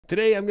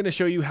Today, I'm going to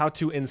show you how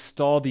to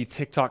install the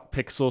TikTok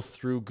Pixel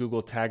through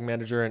Google Tag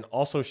Manager and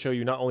also show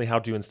you not only how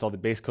to install the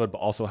base code, but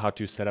also how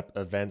to set up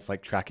events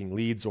like tracking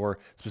leads or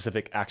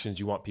specific actions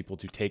you want people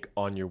to take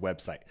on your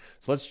website.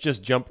 So let's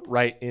just jump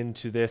right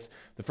into this.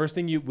 The first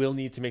thing you will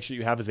need to make sure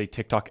you have is a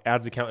TikTok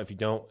ads account. If you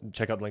don't,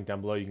 check out the link down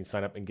below. You can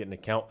sign up and get an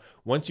account.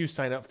 Once you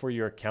sign up for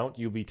your account,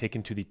 you'll be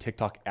taken to the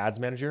TikTok Ads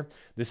Manager.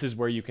 This is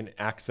where you can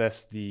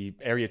access the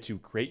area to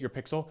create your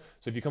pixel.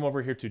 So if you come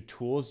over here to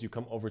Tools, you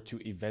come over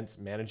to Events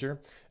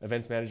Manager.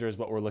 Events Manager is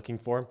what we're looking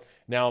for.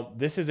 Now,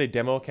 this is a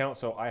demo account,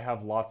 so I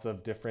have lots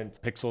of different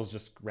pixels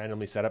just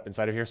randomly set up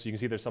inside of here. So you can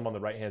see there's some on the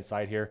right-hand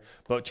side here,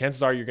 but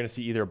chances are you're gonna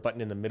see either a button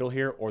in the middle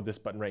here or this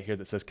button right here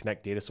that says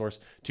Connect Data Source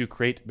to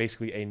create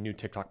basically a new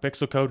TikTok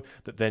pixel code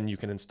that then you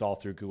can install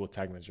through Google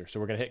Tag Manager.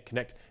 So we're gonna hit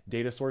Connect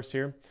Data Source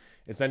here.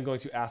 It's then going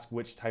to ask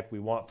which type we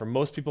want. For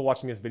most people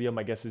watching this video,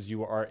 my guess is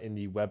you are in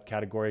the web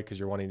category because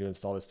you're wanting to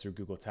install this through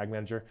Google Tag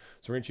Manager.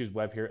 So we're gonna choose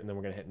web here and then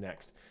we're gonna hit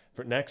next.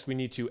 For next, we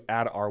need to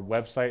add our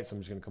website. So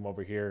I'm just gonna come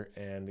over here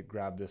and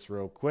grab this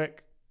real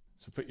quick.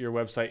 So put your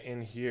website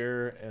in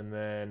here and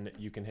then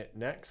you can hit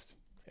next.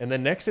 And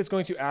then next, it's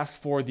going to ask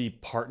for the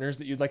partners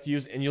that you'd like to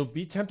use. And you'll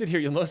be tempted here.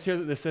 You'll notice here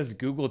that this says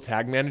Google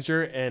Tag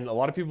Manager. And a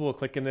lot of people will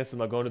click in this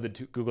and they'll go into the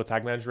Google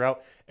Tag Manager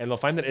route. And they'll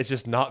find that it's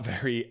just not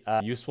very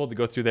useful to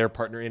go through their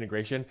partner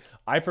integration.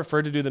 I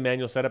prefer to do the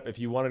manual setup. If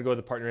you want to go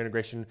the partner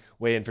integration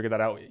way and figure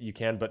that out, you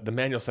can. But the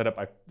manual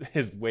setup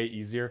is way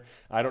easier.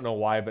 I don't know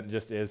why, but it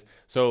just is.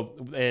 So,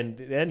 and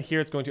then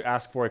here it's going to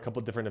ask for a couple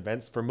of different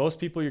events. For most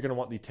people, you're going to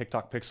want the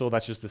TikTok Pixel.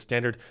 That's just the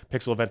standard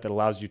pixel event that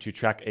allows you to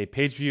track a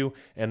page view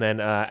and then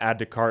add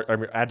to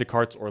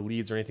carts or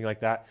leads or anything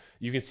like that.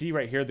 You can see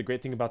right here, the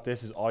great thing about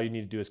this is all you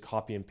need to do is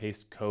copy and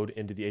paste code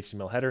into the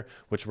HTML header,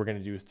 which we're going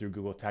to do through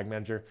Google Tag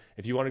Manager.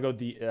 If you want to go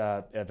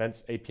the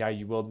events API,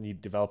 you will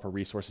need developer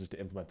resources to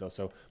implement those.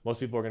 So most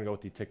people are going to go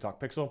with the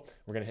TikTok Pixel.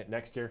 We're going to hit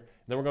next here. And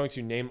then we're going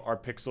to name our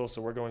pixel.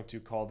 So we're going to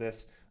call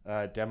this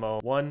demo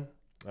 1.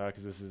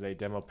 Because this is a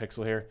demo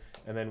pixel here.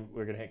 And then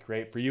we're going to hit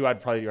create. For you, I'd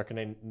probably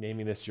recommend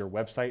naming this your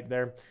website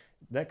there.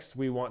 Next,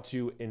 we want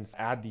to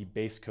add the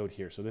base code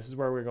here. So this is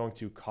where we're going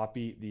to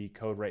copy the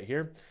code right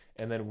here.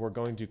 And then we're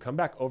going to come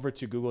back over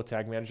to Google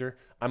Tag Manager.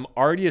 I'm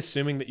already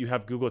assuming that you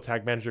have Google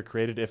Tag Manager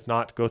created. If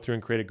not, go through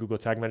and create a Google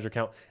Tag Manager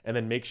account and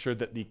then make sure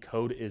that the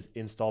code is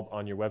installed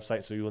on your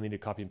website. So you will need to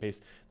copy and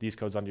paste these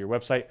codes onto your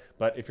website.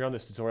 But if you're on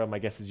this tutorial, my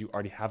guess is you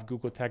already have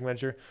Google Tag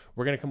Manager.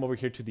 We're going to come over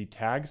here to the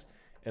tags.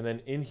 And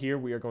then in here,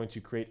 we are going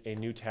to create a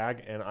new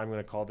tag. And I'm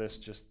going to call this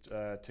just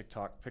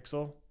TikTok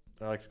Pixel.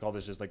 I like to call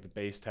this just like the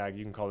base tag.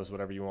 You can call this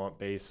whatever you want,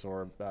 base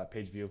or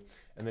page view.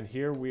 And then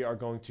here we are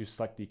going to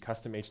select the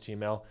custom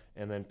HTML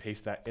and then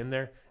paste that in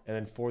there. And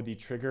then for the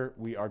trigger,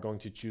 we are going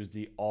to choose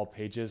the all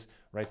pages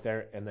right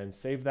there and then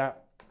save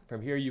that.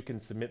 From here, you can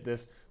submit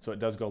this so it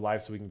does go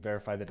live so we can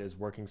verify that it is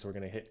working. So we're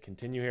going to hit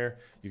continue here.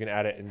 You can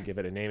add it and give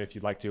it a name if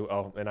you'd like to.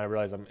 Oh, and I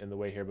realize I'm in the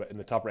way here, but in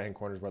the top right-hand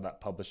corner is where that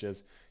publish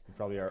is. You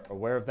probably are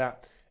aware of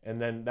that. And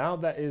then now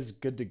that is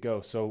good to go.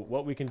 So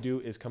what we can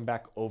do is come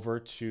back over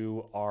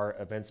to our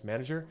events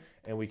manager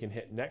and we can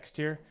hit next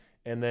here.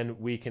 And then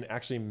we can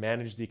actually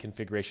manage the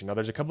configuration. Now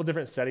there's a couple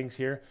different settings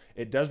here.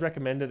 It does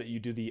recommend that you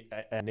do the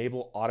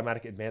enable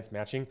automatic advanced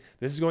matching.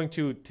 This is going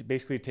to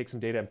basically take some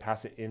data and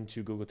pass it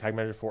into Google Tag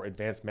Manager for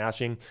advanced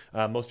matching.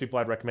 Most people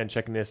I'd recommend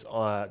checking this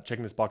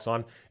box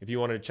on. If you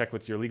wanted to check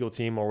with your legal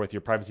team or with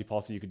your privacy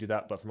policy, you could do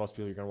that. But for most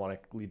people, you're gonna wanna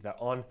leave that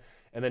on.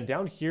 And then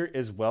down here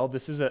as well,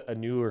 this is a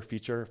newer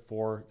feature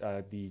for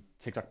the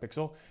TikTok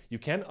Pixel. You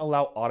can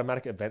allow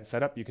automatic event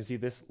setup. You can see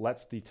this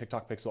lets the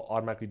TikTok Pixel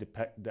automatically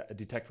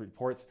detect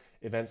reports,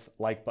 events,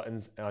 like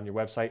buttons on your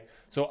website.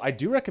 So I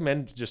do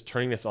recommend just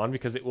turning this on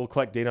because it will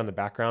collect data on the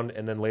background.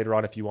 And then later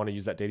on, if you want to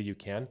use that data, you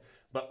can.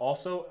 But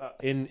also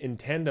in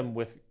tandem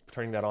with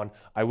turning that on,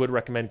 I would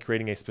recommend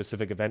creating a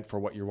specific event for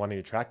what you're wanting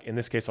to track. In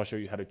this case, I'll show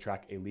you how to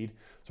track a lead.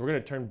 So we're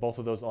going to turn both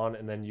of those on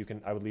and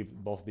then I would leave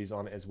both of these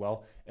on as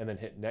well and then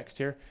hit next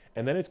here.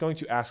 And then it's going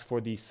to ask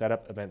for the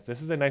setup events.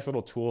 This is a nice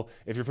little tool.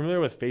 If you're familiar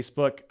with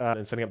Facebook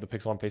and setting up the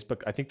pixel on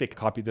Facebook, I think they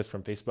copied this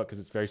from Facebook because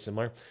it's very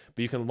similar,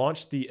 but you can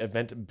launch the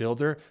event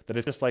builder that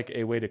is just like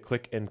a way to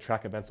click and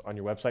track events on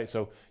your website.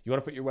 So you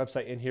want to put your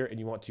website in here and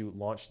you want to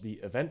launch the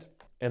event.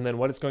 And then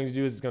what it's going to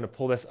do is it's going to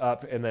pull this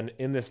up. And then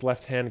in this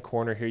left-hand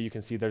corner here, you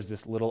can see there's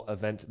this little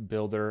event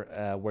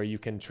builder where you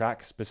can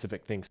track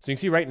specific things. So you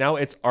can see right now,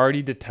 it's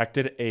already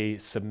detected a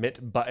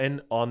submit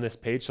button on this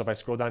page. So if I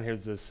scroll down here,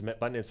 there's a submit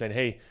button. It's saying,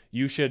 hey,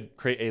 you should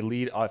create a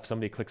lead if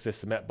somebody clicks this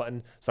submit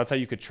button. So that's how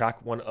you could track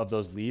one of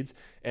those leads.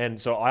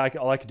 And so all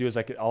I could do is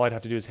all I'd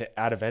have to do is hit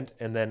add event.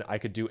 And then I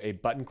could do a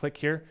button click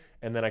here.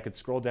 And then I could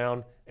scroll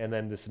down and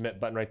then the submit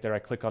button right there, I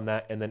click on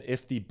that. And then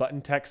if the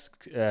button text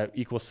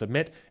equals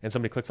submit and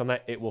somebody clicks on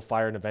that, it will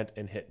fire an event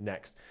and hit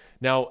next.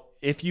 Now,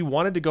 if you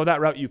wanted to go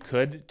that route, you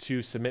could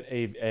to submit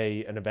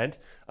an event.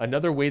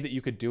 Another way that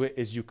you could do it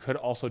is you could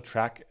also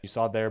track, you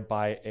saw there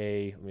by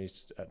let me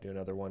just do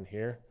another one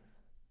here.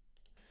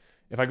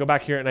 If I go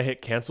back here and I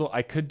hit cancel,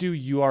 I could do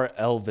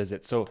URL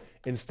visit. So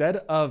instead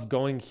of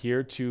going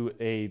here to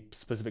a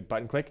specific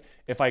button click,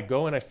 if I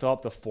go and I fill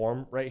out the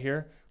form right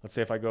here, Let's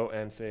say if I go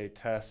and say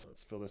test,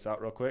 let's fill this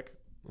out real quick.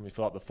 Let me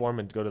fill out the form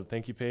and go to the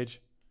thank you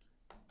page.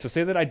 So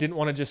say that I didn't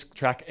want to just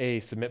track a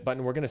submit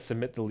button. We're going to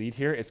submit the lead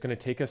here. It's going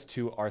to take us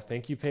to our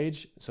thank you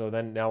page. So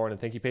then now we're on the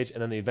thank you page,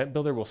 and then the event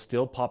builder will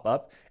still pop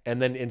up.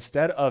 And then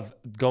instead of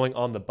going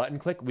on the button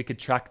click, we could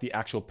track the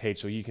actual page.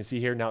 So you can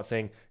see here now it's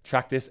saying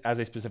track this as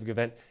a specific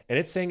event, and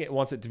it's saying it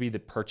wants it to be the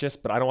purchase,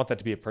 but I don't want that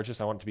to be a purchase.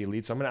 I want it to be a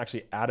lead. So I'm going to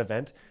actually add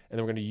event, and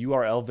then we're going to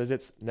URL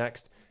visits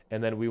next.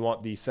 And then we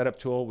want the setup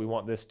tool. We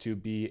want this to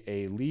be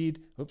a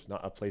lead. Oops,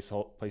 not a place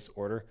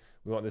order.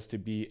 We want this to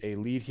be a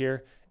lead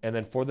here. And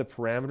then for the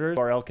parameters,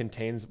 URL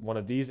contains one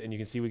of these, and you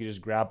can see we can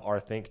just grab our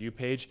thank you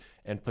page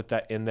and put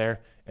that in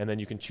there. And then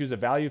you can choose a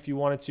value if you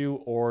wanted to,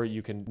 or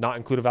you can not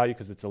include a value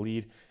because it's a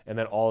lead. And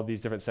then all of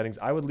these different settings,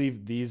 I would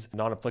leave these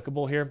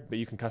non-applicable here, but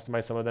you can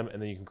customize some of them, and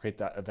then you can create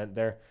that event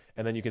there.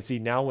 And then you can see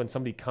now when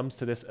somebody comes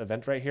to this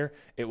event right here,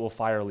 it will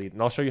fire a lead.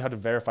 And I'll show you how to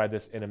verify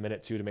this in a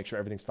minute too to make sure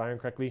everything's firing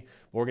correctly.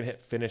 But we're gonna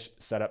hit finish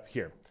setup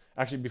here.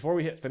 Actually, before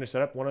we hit finish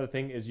setup, one other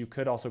thing is you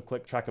could also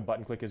track a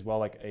button click as well,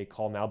 like a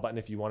call now button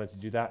if you wanted to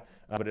do that.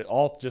 But it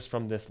all just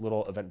from this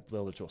little event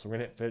builder tool. So we're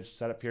gonna hit finish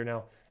setup here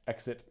now,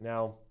 exit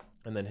now,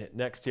 and then hit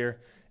next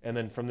here. And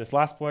then from this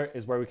last part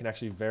is where we can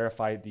actually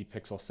verify the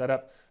pixel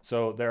setup.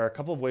 So there are a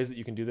couple of ways that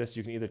you can do this.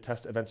 You can either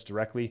test events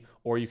directly,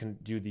 or you can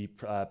do the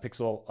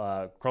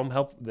pixel Chrome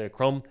help, the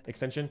Chrome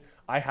extension.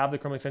 I have the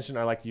Chrome extension,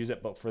 I like to use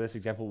it, but for this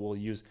example, we'll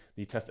use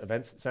the test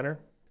events center.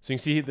 So you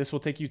can see this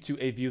will take you to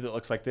a view that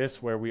looks like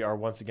this, where we are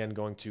once again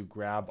going to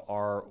grab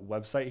our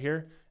website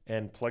here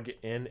and plug it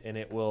in, and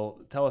it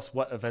will tell us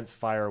what events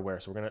fire where.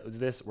 So we're gonna do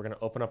this, we're gonna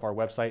open up our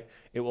website.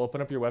 It will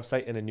open up your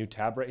website in a new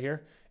tab right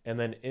here. And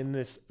then in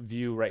this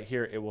view right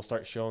here, it will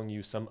start showing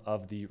you some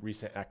of the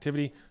recent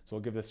activity. So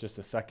we'll give this just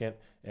a second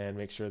and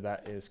make sure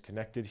that is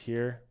connected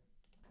here.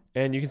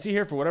 And you can see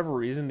here, for whatever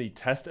reason, the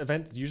test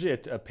event, usually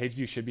a page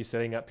view should be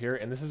setting up here.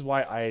 And this is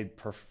why I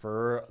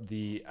prefer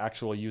the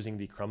actual using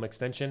the Chrome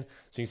extension.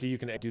 So you can see you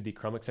can do the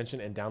Chrome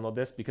extension and download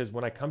this, because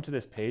when I come to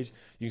this page,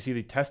 you can see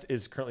the test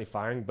is currently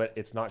firing, but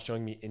it's not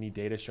showing me any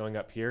data showing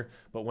up here.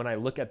 But when I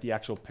look at the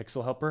actual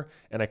pixel helper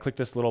and I click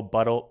this little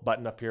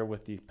button up here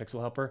with the pixel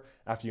helper,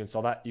 after you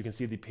install that, you can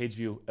see the page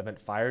view event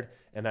fired,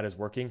 and that is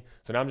working.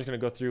 So now I'm just gonna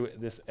go through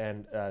this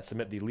and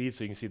submit the lead,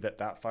 so you can see that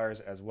that fires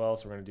as well.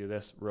 So we're gonna do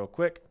this real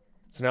quick.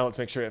 So now let's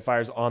make sure it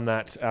fires on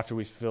that after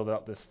we filled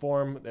out this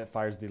form. That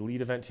fires the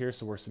lead event here.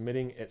 So we're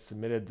submitting, it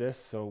submitted this.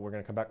 So we're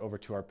gonna come back over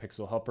to our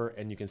pixel helper,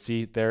 and you can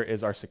see there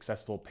is our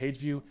successful page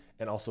view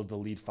and also the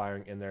lead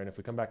firing in there. And if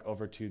we come back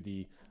over to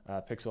the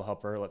pixel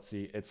helper, let's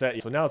see, it's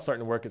set. So now it's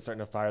starting to work. It's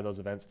starting to fire those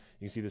events.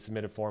 You can see the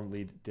submitted form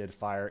lead did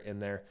fire in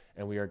there,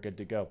 and we are good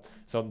to go.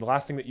 So the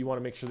last thing that you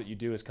wanna make sure that you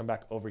do is come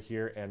back over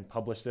here and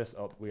publish this.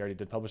 Oh, we already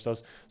did publish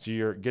those. So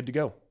you're good to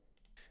go.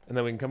 And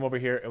then we can come over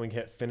here and we can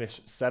hit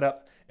finish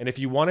setup. And if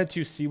you wanted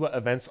to see what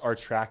events are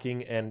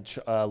tracking and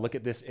look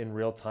at this in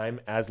real time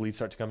as leads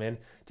start to come in,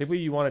 typically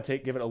you want to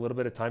give it a little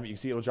bit of time, but you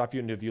can see it'll drop you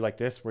into a view like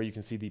this, where you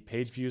can see the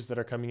page views that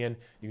are coming in,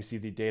 you can see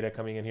the data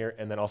coming in here,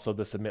 and then also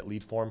the submit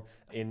lead form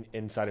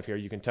inside of here.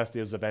 You can test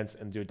those events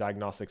and do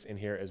diagnostics in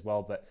here as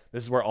well, but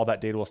this is where all that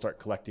data will start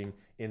collecting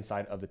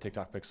inside of the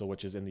TikTok Pixel,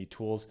 which is in the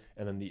tools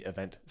and then the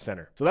event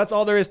center. So that's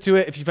all there is to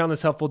it. If you found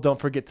this helpful, don't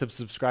forget to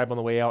subscribe on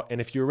the way out. And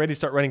if you're ready to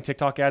start running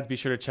TikTok ads, be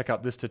sure to check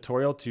out this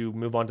tutorial to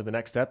move on to the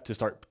next step to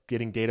start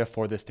getting data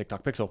for this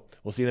TikTok Pixel.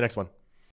 We'll see you in the next one.